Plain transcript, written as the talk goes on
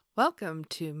Welcome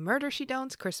to Murder She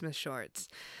Don't's Christmas Shorts,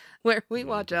 where we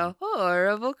watch a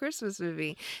horrible Christmas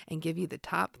movie and give you the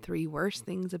top 3 worst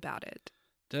things about it.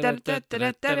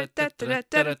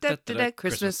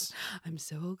 Christmas. I'm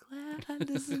so glad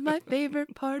this is my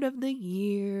favorite part of the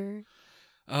year.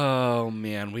 Oh,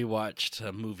 man, we watched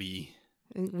a movie.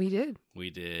 We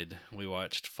did. We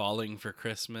watched Falling for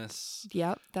Christmas.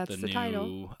 Yep, that's the title.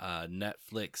 New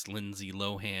Netflix Lindsay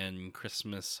Lohan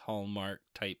Christmas Hallmark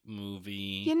type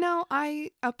movie. You know,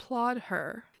 I applaud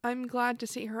her. I'm glad to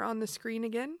see her on the screen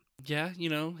again. Yeah,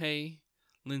 hey,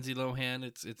 Lindsay Lohan,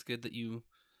 it's good that you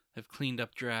have cleaned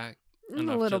up your act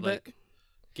enough a little to, bit.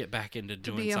 Get back into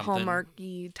doing to be something. A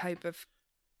Hallmark-y type of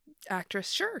actress,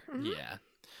 sure. Mm-hmm. Yeah.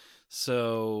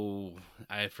 So,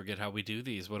 I forget how we do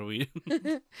these. What do we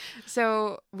do?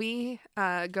 So, we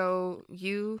go,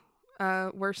 you,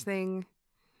 worst thing,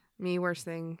 me, worst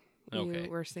thing, you,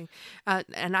 worst thing.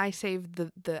 And I saved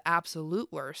the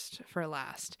absolute worst for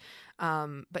last.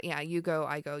 But yeah, you go,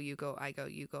 I go, you go, I go,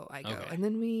 you go, I go. Okay. And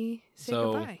then we say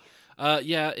goodbye.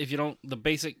 Yeah, if you don't, the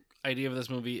basic idea of this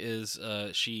movie is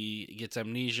she gets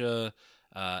amnesia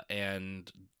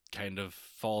and kind of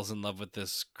falls in love with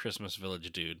this Christmas Village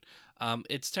dude.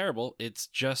 It's terrible. It's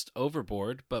just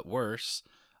Overboard, but worse.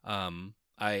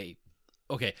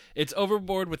 It's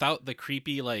Overboard without the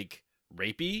creepy, like,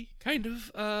 rapey kind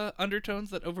of undertones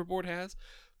that Overboard has.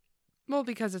 Well,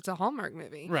 because it's a Hallmark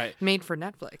movie. Right. Made for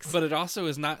Netflix. But it also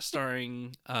is not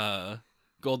starring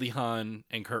Goldie Hawn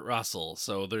and Kurt Russell,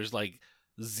 so there's, like,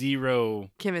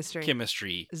 zero chemistry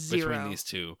between these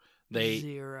two.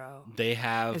 Zero. They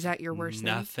have is that your worst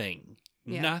nothing.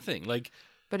 Thing? Yeah. Nothing. Like,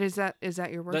 but is that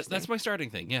your worst thing? That's my starting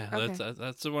thing. Yeah, okay.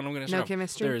 that's the one I'm going to start. No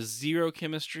chemistry? There is zero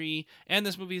chemistry, and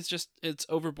this movie is it's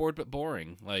overboard but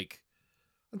boring. Like,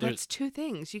 that's two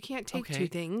things. You can't take two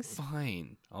things.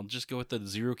 Fine. I'll just go with the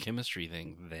zero chemistry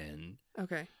thing then.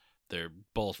 Okay. They're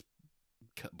both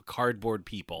cardboard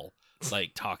people,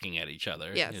 like, talking at each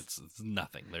other. Yes. It's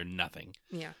nothing. They're nothing.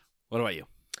 Yeah. What about you?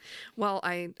 Well,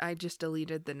 I just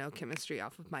deleted the no chemistry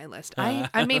off of my list.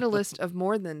 I made a list of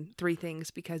more than 3 things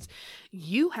because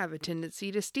you have a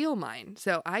tendency to steal mine.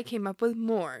 So I came up with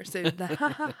more. So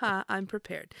I'm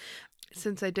prepared.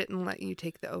 Since I didn't let you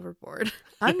take the Overboard,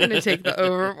 I'm going to take the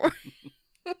Overboard.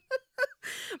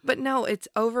 But no, it's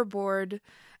Overboard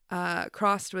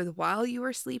crossed with While You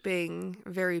Were Sleeping.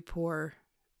 Very poor.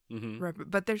 Mm-hmm.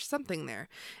 But there's something there.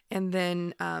 And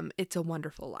then It's a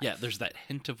Wonderful Life. Yeah, there's that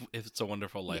hint of It's a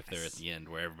Wonderful Life there at the end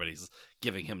where everybody's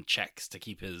giving him checks to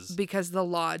keep his... Because the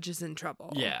lodge is in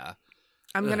trouble. Yeah.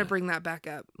 I'm going to bring that back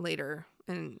up later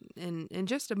in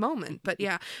just a moment. But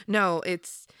yeah, no,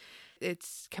 it's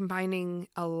combining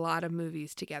a lot of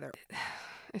movies together.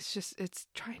 It's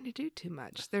trying to do too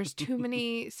much. There's too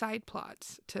many side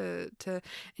plots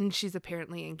and she's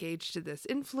apparently engaged to this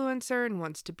influencer and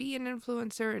wants to be an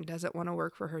influencer and doesn't want to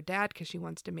work for her dad because she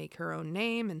wants to make her own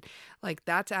name. And like,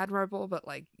 that's admirable, but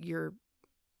like, you're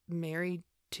married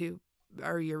to,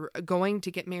 or you're going to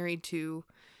get married to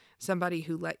somebody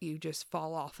who let you just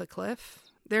fall off a cliff.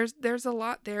 There's a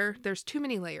lot there. There's too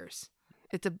many layers.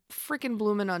 It's a freaking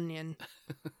bloomin' onion.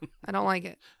 I don't like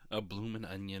it. A bloomin'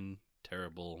 onion.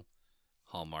 Terrible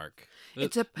Hallmark.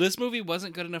 This movie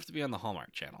wasn't good enough to be on the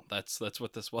Hallmark Channel. That's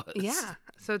what this was. Yeah,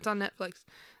 so it's on Netflix.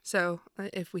 So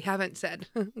if we haven't said,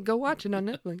 go watch it on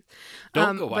Netflix.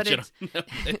 Don't go watch it on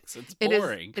Netflix. It's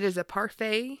boring. It is a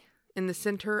parfait in the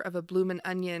center of a bloomin'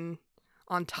 onion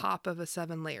on top of a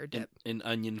 7-layer dip. An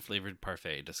onion-flavored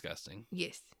parfait. Disgusting.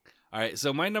 Yes. All right,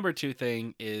 so my number 2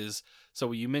 thing is,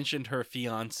 so you mentioned her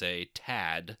fiance,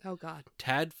 Tad. Oh, God.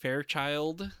 Tad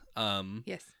Fairchild.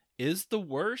 Yes. Is the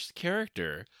worst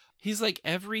character. He's like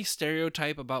every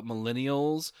stereotype about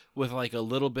millennials with like a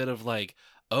little bit of like,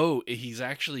 oh, he's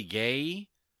actually gay,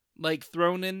 like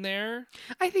thrown in there.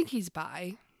 I think he's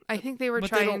bi. I think they were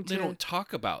trying to... They don't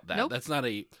talk about that. Nope. That's not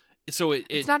a... So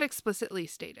it's not explicitly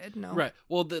stated, no. Right.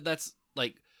 Well, that's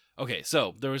like... Okay,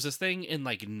 so there was this thing in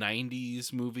like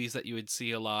 90s movies that you would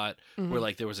see a lot where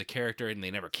like there was a character and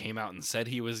they never came out and said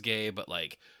he was gay, but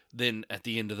like then at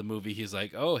the end of the movie he's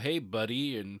like, oh, hey,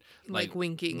 buddy, and like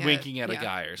winking at a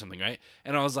guy or something, right?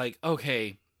 And I was like,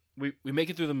 okay, we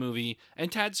make it through the movie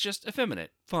and Tad's just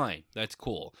effeminate. Fine, that's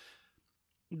cool.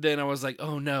 Then I was like,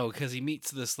 oh no, because he meets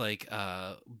this like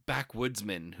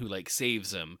backwoodsman who like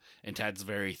saves him, and Tad's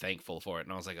very thankful for it.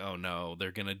 And I was like, oh no,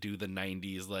 they're gonna do the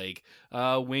 90s like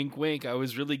wink wink, I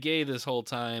was really gay this whole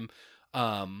time.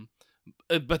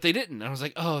 But they didn't. I was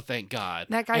like, oh, thank God.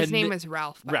 That guy's name is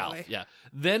Ralph, by Ralph, the way. yeah.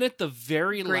 Then at the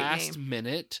very last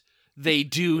minute, they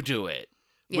do it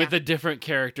with a different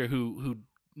character who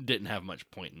didn't have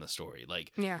much point in the story.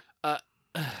 Like, yeah.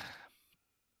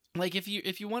 Like if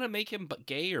you want to make him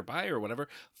gay or bi or whatever,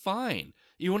 fine.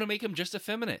 You want to make him just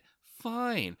effeminate,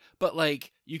 fine. But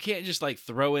like you can't just like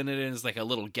throw in it as like a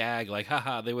little gag, like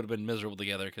haha, they would have been miserable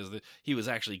together because he was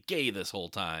actually gay this whole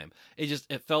time.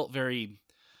 It felt very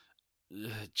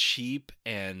cheap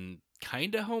and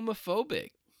kind of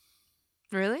homophobic.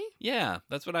 Really? Yeah,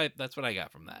 that's what I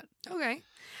got from that. Okay.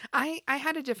 I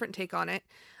had a different take on it.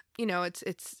 You know, it's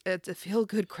a feel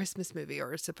good Christmas movie,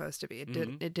 or it's supposed to be.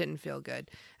 It didn't feel good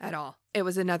at all. It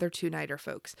was another two-nighter,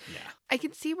 folks. Yeah. I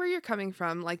can see where you're coming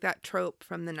from, like that trope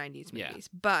from the 90s Yeah. movies,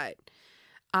 but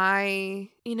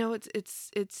it's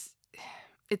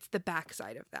the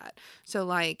backside of that. So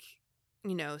like,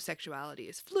 you know, sexuality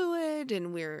is fluid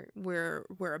and we're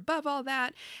above all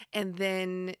that, and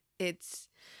then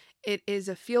it is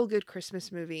a feel-good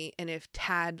Christmas movie, and if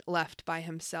Tad left by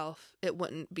himself, it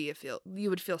wouldn't be you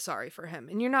would feel sorry for him.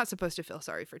 And you're not supposed to feel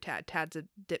sorry for Tad. Tad's a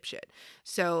dipshit.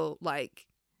 So, like,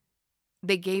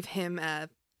 they gave him a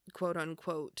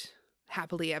quote-unquote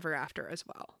happily ever after as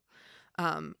well.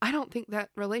 I don't think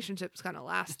that relationship's gonna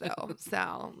last, though.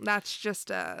 So, that's just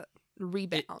a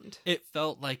rebound. It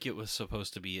felt like it was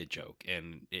supposed to be a joke,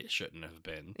 and it shouldn't have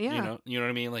been. Yeah. You know what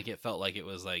I mean? Like it felt like it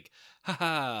was like,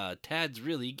 haha, Tad's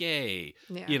really gay.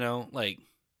 Yeah. You know, like,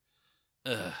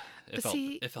 it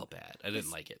felt bad. I didn't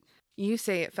like it. You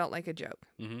say it felt like a joke,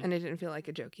 Mhm. and it didn't feel like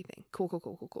a jokey thing.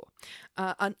 Cool.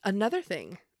 Another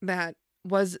thing that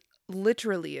was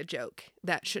literally a joke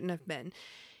that shouldn't have been,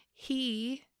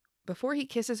 before he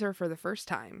kisses her for the first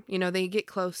time, you know, they get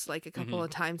close like a couple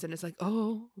of times, and it's like,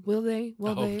 oh, will they?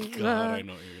 Will they? Oh God, I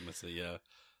know what you're gonna say. Yeah.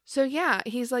 So yeah,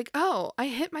 he's like, oh, I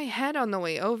hit my head on the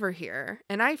way over here,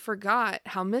 and I forgot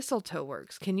how mistletoe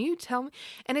works. Can you tell me?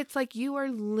 And it's like, you are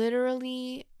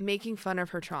literally making fun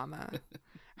of her trauma.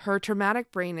 Her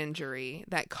traumatic brain injury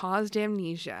that caused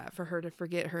amnesia for her to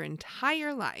forget her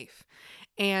entire life.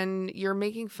 And you're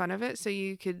making fun of it so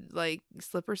you could, like,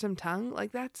 slip her some tongue?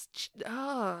 Like, that's,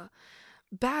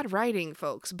 bad writing,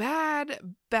 folks. Bad,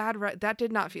 that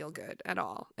did not feel good at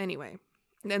all. Anyway,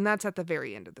 and that's at the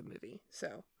very end of the movie.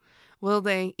 So, will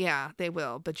they? Yeah, they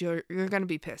will. But you're going to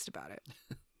be pissed about it.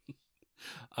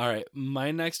 All right.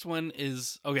 My next one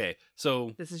is, okay,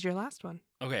 so. This is your last one.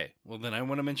 Okay, well then I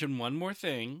want to mention one more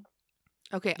thing.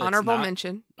 Okay, That's honorable not-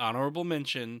 mention. Honorable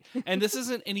mention. And this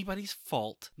isn't anybody's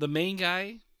fault. The main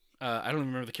guy, I don't even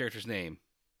remember the character's name.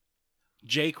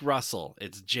 Jake Russell.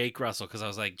 It's Jake Russell, because I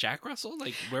was like, Jack Russell?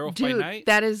 Like Werewolf by Dude, Night?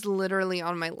 that is literally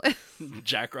on my list.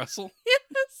 Jack Russell?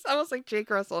 Yes, I was like, Jake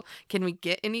Russell. Can we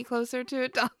get any closer to a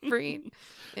dog breed?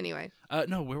 Anyway.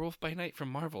 No, Werewolf by Night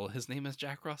from Marvel. His name is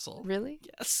Jack Russell. Really?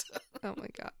 Yes. Oh my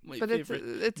god. My but favorite.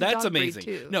 it's a That's dog breed amazing.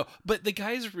 too. No, but the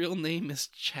guy's real name is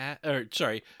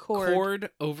Cord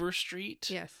Overstreet.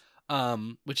 Yes.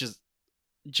 Which is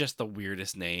just the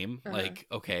weirdest name. Uh-huh. Like,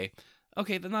 okay,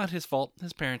 that's not his fault.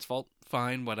 His parents' fault.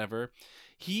 Fine, whatever.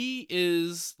 He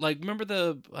is like, remember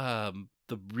the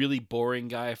really boring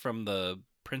guy from the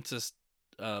princess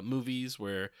movies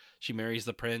where she marries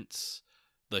the prince,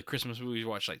 the Christmas movie we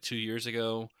watched like 2 years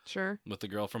ago. Sure. With the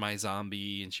girl from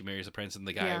iZombie, and she marries the prince, and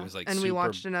the guy Yeah. was like, and super, we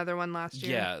watched another one last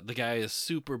year. Yeah, the guy is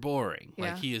super boring. Yeah.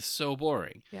 Like he is so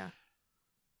boring. Yeah.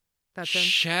 That's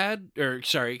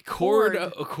him.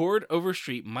 Cord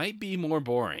Overstreet might be more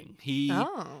boring. He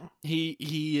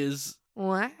is.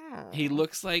 Wow. He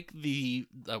looks like the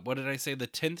what did I say? The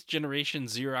 10th generation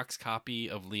Xerox copy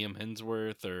of Liam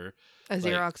Hemsworth, or a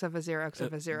Xerox of a Xerox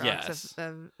of a Xerox yes.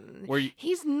 of where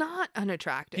he's not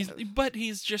unattractive. But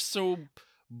he's just so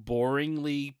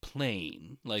boringly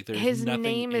plain. Like there's his nothing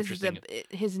name is interesting.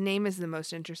 his name is the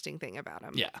most interesting thing about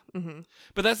him. Yeah. Mm-hmm.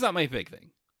 But that's not my big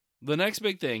thing. The next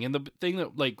big thing, and the thing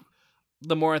that, like,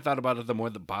 the more I thought about it, the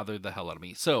more that bothered the hell out of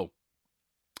me. So,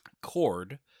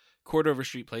 Cord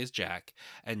Overstreet plays Jack,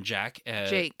 and Jake.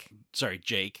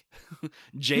 Jake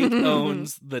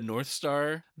owns the North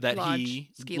Star that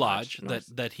Ski lodge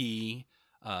that he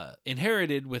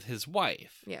inherited with his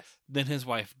wife. Yes. Then his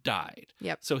wife died.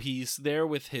 Yep. So he's there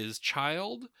with his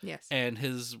child. Yes. And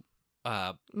his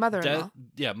mother-in-law.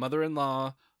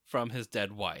 mother-in-law from his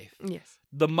dead wife. Yes.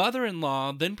 The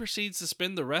mother-in-law then proceeds to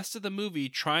spend the rest of the movie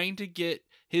trying to get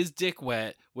his dick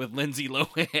wet with Lindsay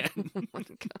Lohan. Oh my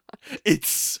god. It's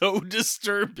so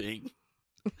disturbing.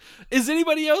 Is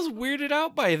anybody else weirded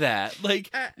out by that?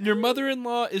 Like, your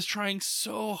mother-in-law is trying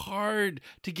so hard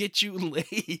to get you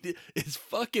laid. It's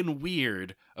fucking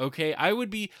weird, okay? I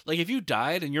would be, like, if you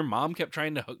died and your mom kept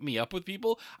trying to hook me up with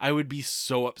people, I would be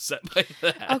so upset by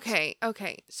that.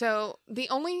 Okay. So, the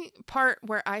only part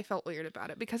where I felt weird about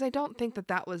it, because I don't think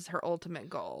that was her ultimate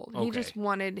goal. He just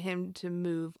wanted him to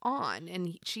move on,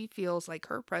 and she feels like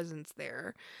her presence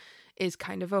there is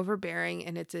kind of overbearing,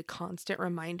 and it's a constant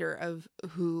reminder of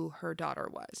who her daughter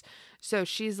was. So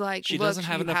she's like, She "Look, doesn't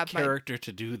have you enough have my character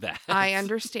to do that. I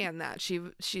understand that.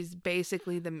 She's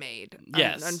basically the maid.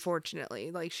 Yes.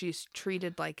 Unfortunately, like she's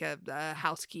treated like a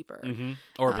housekeeper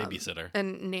Or babysitter.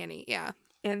 and nanny. Yeah.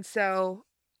 And so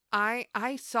I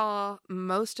saw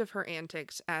most of her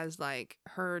antics as like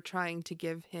her trying to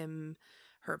give him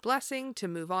her blessing to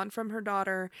move on from her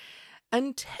daughter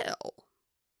until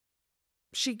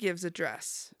she gives a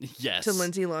dress Yes. to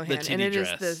Lindsay Lohan, and it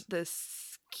dress. is the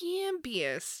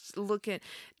skimpiest looking,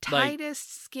 Like,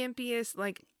 tightest, skimpiest.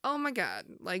 Like, oh my god!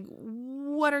 Like,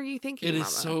 what are you thinking? it is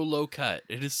Mama? so low cut.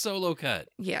 It is so low cut.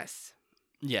 Yes.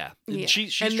 Yeah. Yeah.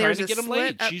 She's and trying there's to a get him slit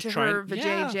laid. up She's to trying. her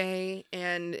vajayjay,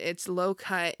 and it's low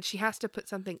cut. She has to put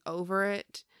something over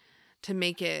it to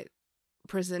make it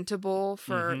presentable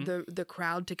for the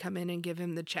crowd to come in and give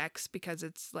him the checks, because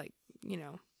it's like,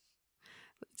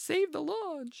 save the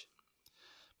lodge.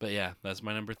 But yeah, that's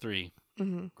my number 3.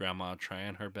 Mm-hmm. Grandma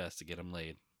trying her best to get him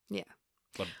laid. Yeah.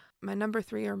 But my number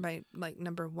 3, or my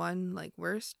number 1,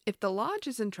 worst. If the lodge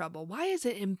is in trouble, why is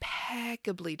it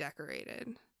impeccably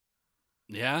decorated?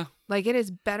 yeah. Like, it is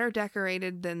better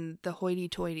decorated than the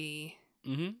hoity-toity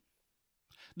Mm-hmm.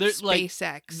 There's like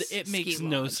SpaceX. it makes ski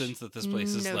no lodge. sense that this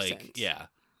place is No like sense.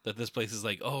 that this place is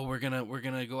like, oh, we're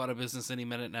gonna go out of business any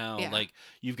minute now. Yeah. Like,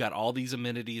 you've got all these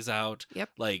amenities out.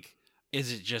 Yep. Like,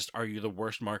 is it just, are you the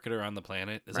worst marketer on the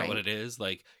planet? Is that Right. what it is?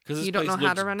 Like, because this You don't place know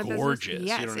how looks to run a gorgeous. business?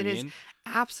 Yes, you know what it I is. mean?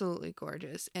 Absolutely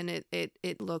gorgeous, and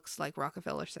it looks like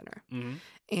Rockefeller Center. Mm-hmm.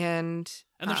 And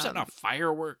they're setting off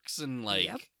fireworks and like.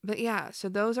 Yep. But yeah, so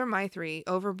those are my 3.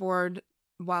 Overboard,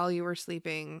 While You Were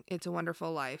Sleeping, It's a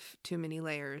Wonderful Life, Too Many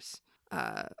Layers,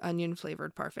 onion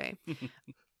flavored parfait.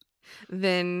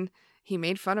 Then he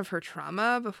made fun of her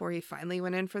trauma before he finally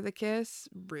went in for the kiss.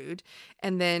 Rude.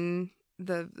 And then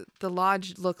the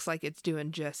lodge looks like it's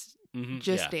doing just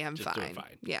doing fine.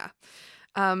 fine. Yeah.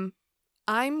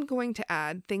 I'm going to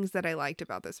add things that I liked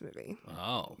about this movie.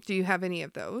 Oh. Do you have any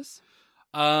of those?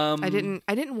 I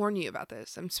didn't warn you about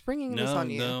this. I'm springing this on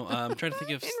you. No, I'm trying to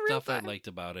think of In real stuff I time. liked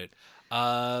about it.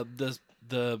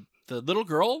 The little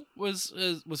girl was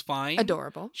fine.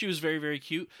 Adorable. She was very, very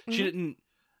cute. Mm-hmm. She didn't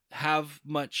have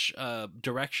much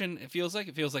direction. It feels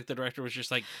like the director was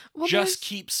just like, Well, just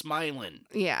keep smiling.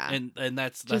 Yeah. And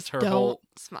that's Just her don't whole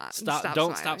stop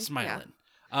stop smiling.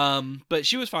 Yeah. But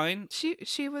she was fine.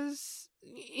 She was,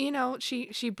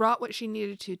 she brought what she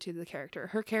needed to the character.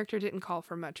 Her character didn't call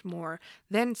for much more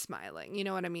than smiling. You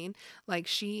know what I mean? Like,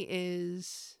 she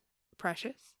is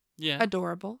precious, Yeah.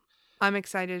 adorable. I'm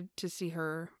excited to see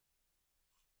her,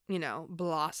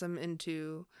 blossom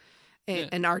into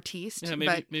an artiste. Yeah,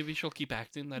 but maybe she'll keep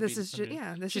acting. this is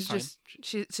just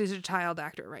she's a child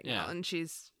actor right now, Yeah. and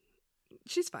she's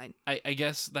fine. I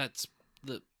guess that's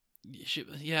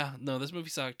this movie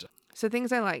sucked. So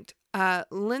things I liked.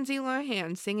 Lindsay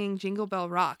Lohan singing Jingle Bell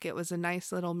Rock. It was a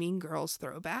nice little Mean Girls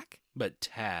throwback. But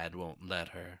Tad won't let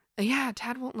her. Yeah,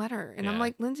 Tad won't let her. And I'm Yeah.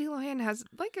 like, Lindsay Lohan has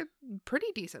like a pretty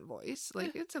decent voice.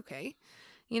 Like, it's okay.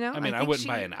 I mean, I think wouldn't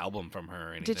buy an album from her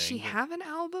or anything. Did she but- have an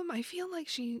album? I feel like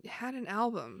she had an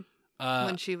album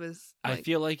when she was I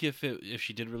feel like if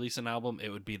she did release an album, it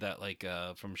would be that like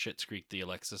from Schitt's Creek, the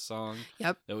Alexis song.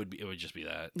 Yep. It would just be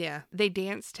that. Yeah. They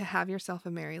danced to Have Yourself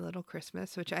a Merry Little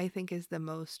Christmas, which I think is the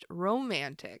most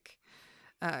romantic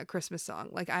Christmas song.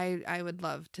 Like, I would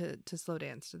love to slow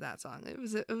dance to that song. It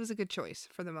was a good choice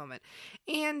for the moment.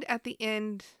 And at the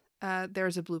end,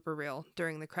 there's a blooper reel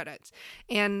during the credits.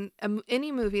 And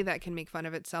any movie that can make fun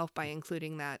of itself by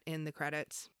including that in the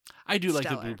credits. I do like the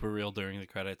Stellar. blooper reel during the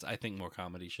credits. I think more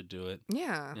comedy should do it.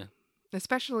 Yeah. Yeah.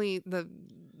 Especially the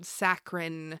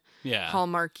saccharine, Yeah.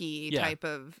 Hallmarky Yeah. type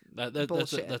of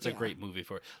Bullshit. That's a yeah. great movie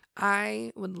for it.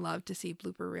 I would love to see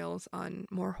blooper reels on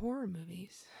more horror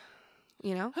movies.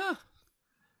 Huh.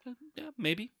 Yeah,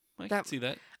 maybe. I That- can see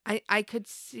that. I could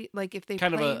see, like, if they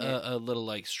Kind of played it. a little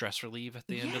like stress relief at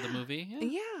the end of the Yeah. movie. Yeah.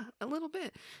 Yeah, a little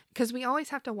bit. Because we always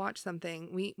have to watch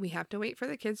something. We have to wait for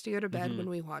the kids to go to bed Mhm. when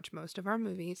we watch most of our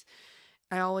movies.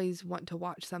 I always want to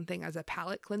watch something as a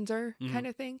palate cleanser Mhm. kind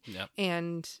of thing. Yep.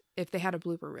 And if they had a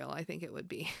blooper reel, I think it would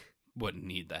be Wouldn't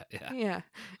need that. Yeah. yeah,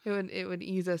 it would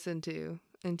ease us into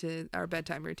our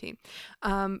bedtime routine.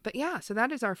 But yeah, so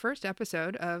that is our first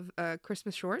episode of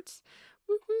Christmas Shorts.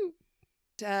 Woo-hoo.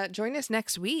 Join us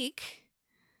next week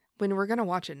when we're gonna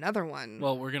watch another one.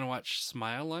 Well, we're gonna watch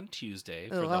Smile on Tuesday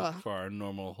Ugh. for our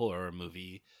normal horror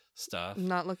movie stuff. I'm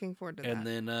not looking forward to And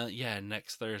that. then,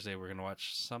 next Thursday we're gonna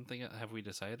watch something. Have we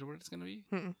decided what it's gonna be?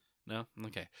 Mm-mm. No.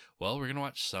 Okay. Well, we're gonna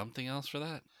watch something else for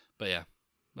that. But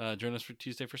yeah, join us for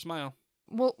Tuesday for Smile.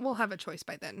 we'll have a choice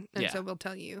by then, and Yeah. so we'll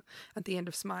tell you at the end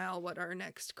of Smile what our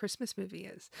next Christmas movie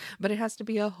is. But it has to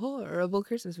be a horrible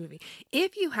Christmas movie.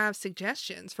 If you have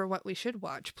suggestions for what we should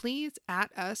watch, please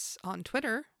at us on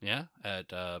Twitter. Yeah,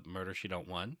 at Murder She Don't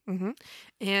 1.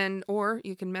 And or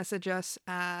you can message us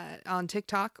on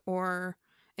TikTok or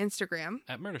Instagram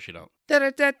At Murder She Don't.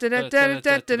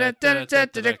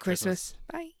 Christmas.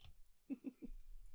 Bye.